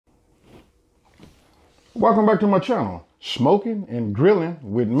Welcome back to my channel, Smoking and Grilling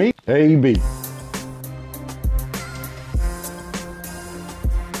with me, AB.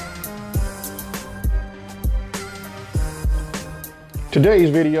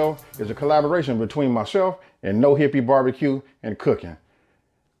 Today's video is a collaboration between myself and No Hippie BBQ and Cooking.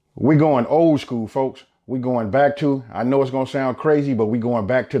 We're going old school, folks. We're going back to, I know it's gonna sound crazy, but we're going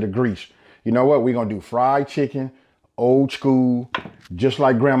back to the grease. You know what? We're gonna do fried chicken, old school, just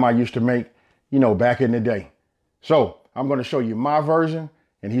like grandma used to make, you know, back in the day. So I'm gonna show you my version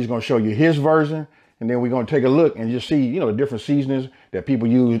and he's gonna show you his version. And then we're gonna take a look and just see, you know, the different seasonings that people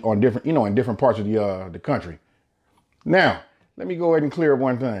use on different, you know, in different parts of the country. Now, let me go ahead and clear up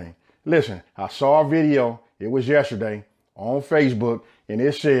one thing. Listen, I saw a video, it was yesterday on Facebook, and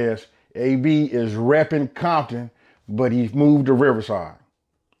it says AB is repping Compton, but he's moved to Riverside.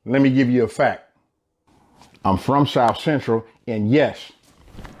 Let me give you a fact. I'm from South Central, and yes,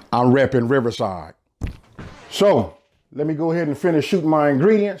 I'm repping Riverside. So let me go ahead and finish shooting my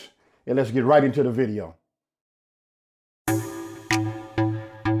ingredients, and let's get right into the video. First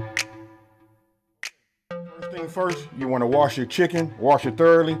thing first, you want to wash your chicken, wash it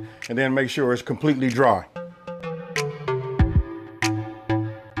thoroughly, and then make sure it's completely dry.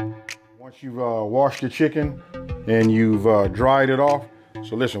 Once you've washed your chicken and you've dried it off,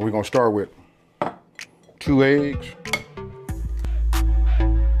 so listen, we're gonna start with 2 eggs.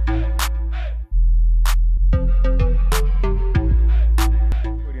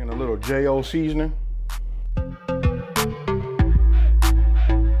 Put in a little J.O. seasoning.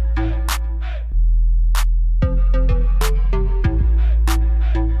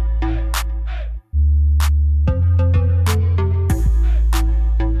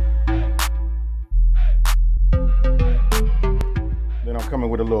 Then I'm coming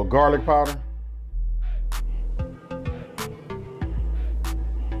with a little garlic powder.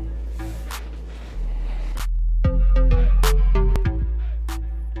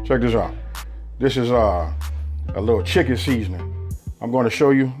 Check this out. This is a little chicken seasoning. I'm going to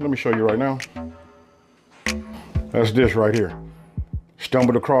show you. Let me show you right now. That's this right here.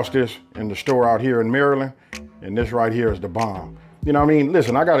 Stumbled across this in the store out here in Maryland, and this right here is the bomb. You know what I mean?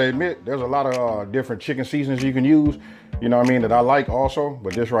 Listen, I got to admit, there's a lot of different chicken seasonings you can use, you know what I mean, that I like also,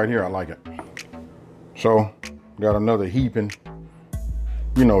 but this right here, I like it. So, got another heaping,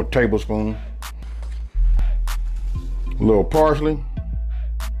 you know, tablespoon. A little parsley.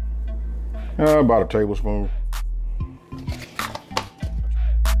 About a tablespoon.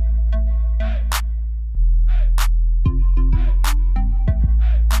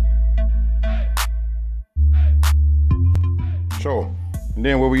 So, and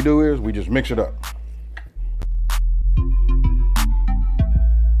then what we do is we just mix it up.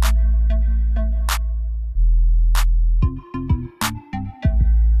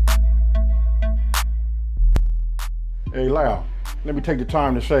 Hey, Lau. Let me take the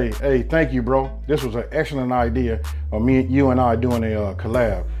time to say, hey, thank you, bro. This was an excellent idea of you and I doing a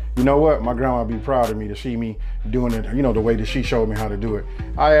collab. You know what? My grandma would be proud of me to see me doing it, you know, the way that she showed me how to do it.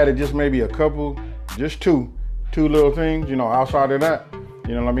 I added just maybe a couple, just two little things, you know, outside of that.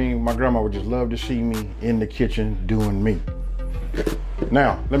 You know what I mean? My grandma would just love to see me in the kitchen doing me.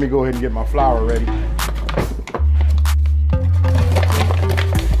 Now, let me go ahead and get my flour ready.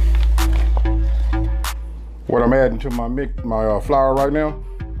 What I'm adding to my flour right now,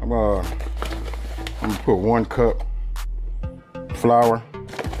 I'm gonna put 1 cup flour.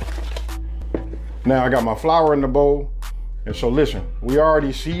 Now I got my flour in the bowl, and so listen, we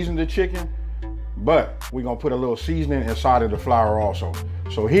already seasoned the chicken, but we're gonna put a little seasoning inside of the flour also.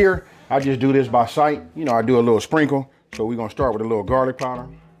 So here, I just do this by sight. You know, I do a little sprinkle. So we're gonna start with a little garlic powder.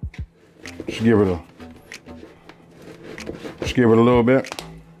 Just give it a little bit.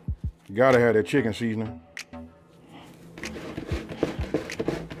 You gotta have that chicken seasoning.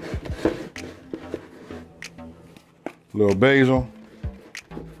 A little basil,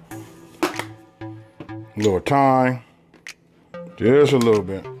 a little thyme, just a little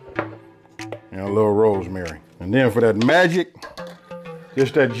bit, and a little rosemary. And then for that magic,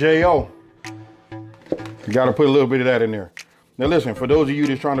 just that J.O., you gotta put a little bit of that in there. Now listen, for those of you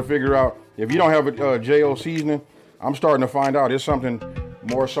that's trying to figure out, if you don't have a J.O. seasoning, I'm starting to find out it's something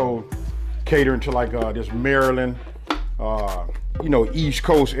more so catering to like this Maryland, you know, East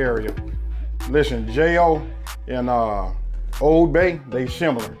Coast area. Listen, J.O. and Old Bay, they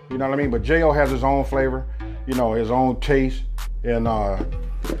similar, you know what I mean? But J.O. has his own flavor, you know, his own taste, and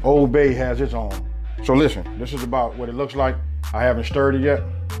Old Bay has its own. So listen, this is about what it looks like. I haven't stirred it yet.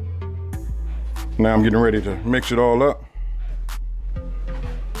 Now I'm getting ready to mix it all up.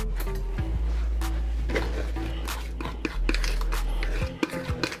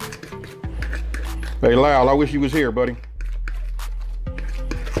 Hey, Lyle, I wish you was here, buddy.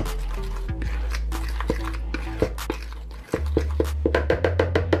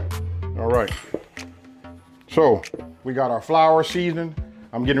 All right. So we got our flour seasoned.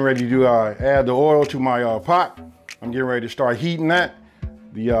 I'm getting ready to add the oil to my pot. I'm getting ready to start heating that.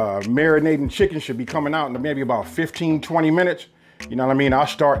 The marinating chicken should be coming out in maybe about 15, 20 minutes. You know what I mean? I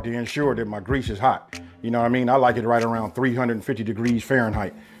start to ensure that my grease is hot. You know what I mean? I like it right around 350 degrees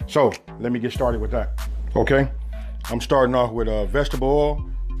Fahrenheit. So let me get started with that. Okay, I'm starting off with vegetable oil.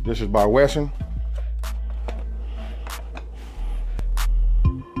 This is by Wesson.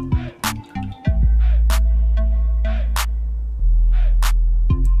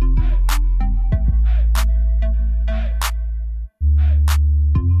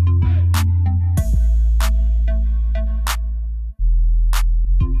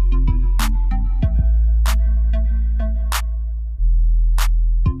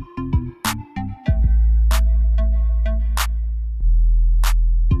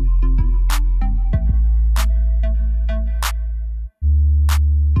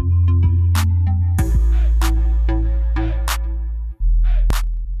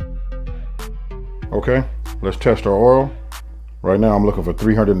 Okay, let's test our oil. Right now I'm looking for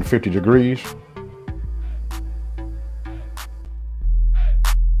 350 degrees.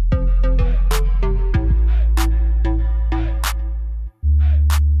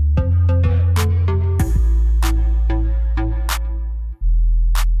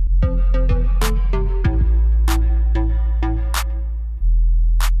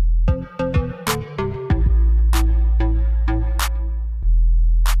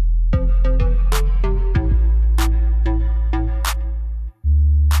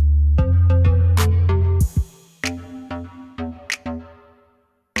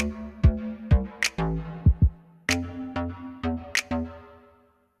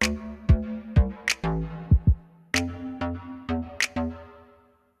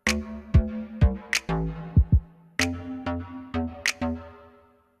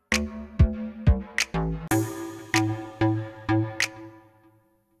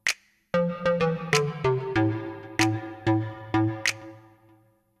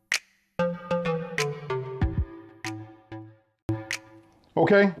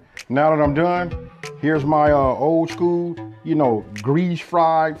 Okay, now that I'm done, here's my old school, you know, grease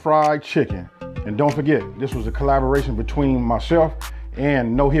fried chicken. And don't forget, this was a collaboration between myself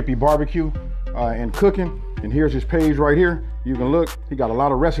and No Hippie BBQ and Cooking. And here's his page right here. You can look, he got a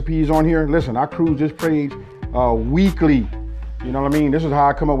lot of recipes on here. Listen, I cruise this page weekly. You know what I mean? This is how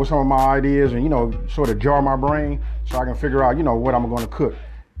I come up with some of my ideas and, you know, sort of jar my brain so I can figure out, you know, what I'm gonna cook,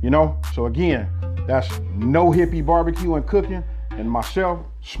 you know? So again, that's No Hippie BBQ and Cooking, and myself,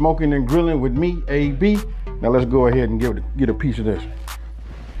 Smoking and Grilling with me, AB. Now let's go ahead and get a piece of this.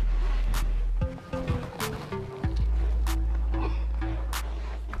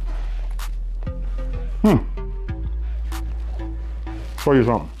 Show you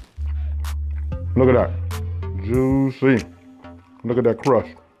something. Look at that, juicy. Look at that crust.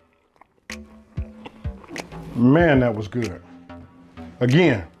 Man, that was good.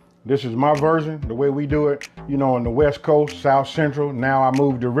 Again, this is my version, the way we do it, you know, on the West Coast, South Central. Now I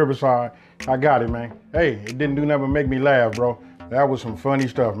moved to Riverside. I got it, man. Hey, it didn't do nothing but make me laugh, bro. That was some funny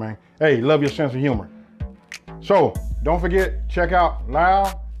stuff, man. Hey, love your sense of humor. So don't forget, check out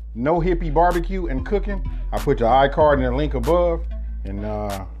Lyle, No Hippie BBQ and Cooking. I put the icard in the link above, and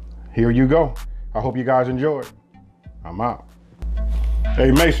here you go. I hope you guys enjoyed. I'm out. Hey,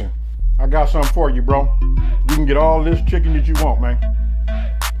 Mason, I got something for you, bro. You can get all this chicken that you want, man.